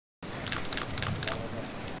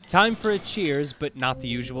Time for a cheers, but not the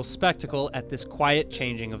usual spectacle at this quiet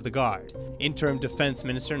changing of the guard. Interim Defense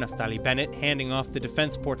Minister Naftali Bennett handing off the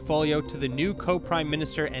defense portfolio to the new co-prime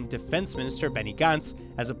minister and defense minister Benny Gantz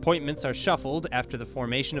as appointments are shuffled after the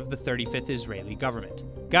formation of the 35th Israeli government.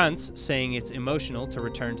 Gantz saying it's emotional to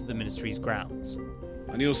return to the ministry's grounds.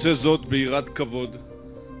 אני עושה זאת ביראת כבוד,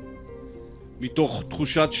 מתוך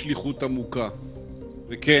תחושת שליחות עמוקה,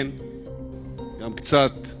 וכן, גם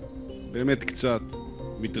קצת, באמת קצת,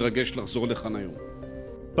 מתרגש לחזור לכאן היום.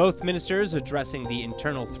 Both ministers addressing the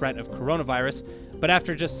internal threat of coronavirus, but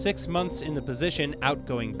after just 6 months in the position,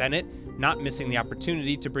 outgoing Bennett not missing the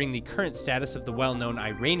opportunity to bring the current status of the well-known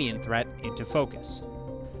Iranian threat into focus.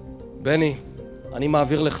 בני, אני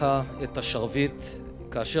מעביר לך את השרביט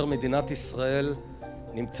כאשר מדינת ישראל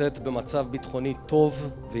נמצאת במצב ביטחוני טוב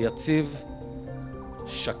ויציב,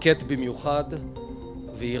 שקט במיוחד,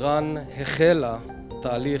 ואיראן החלה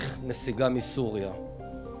תהליך נסיגה מסוריה.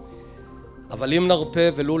 אבל אם נרפה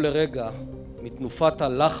ולו לרגע מתנופת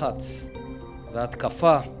הלחץ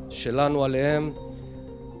וההתקפה שלנו עליהם,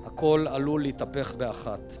 הכל עלול להתהפך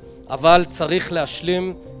באחת. אבל צריך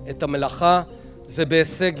להשלים את המלאכה, זה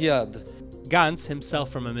בהישג יד. Gantz, himself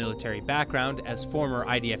from a military background as former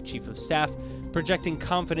IDF chief of staff, projecting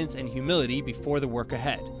confidence and humility before the work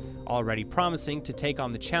ahead, already promising to take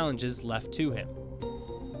on the challenges left to him.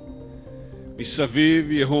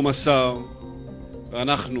 מסביב יהום הסער,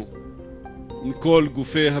 ואנחנו, עם כל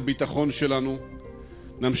גופי הביטחון שלנו,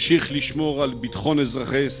 נמשיך לשמור על ביטחון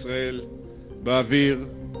אזרחי ישראל, באוויר,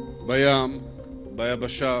 בים,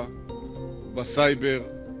 ביבשה, בסייבר,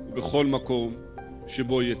 ובכל מקום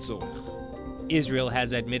שבו יהיה צורך. Israel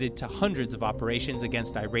has admitted to hundreds of operations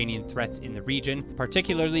against Iranian threats in the region,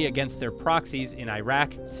 particularly against their proxies in Iraq,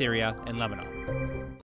 Syria, and Lebanon.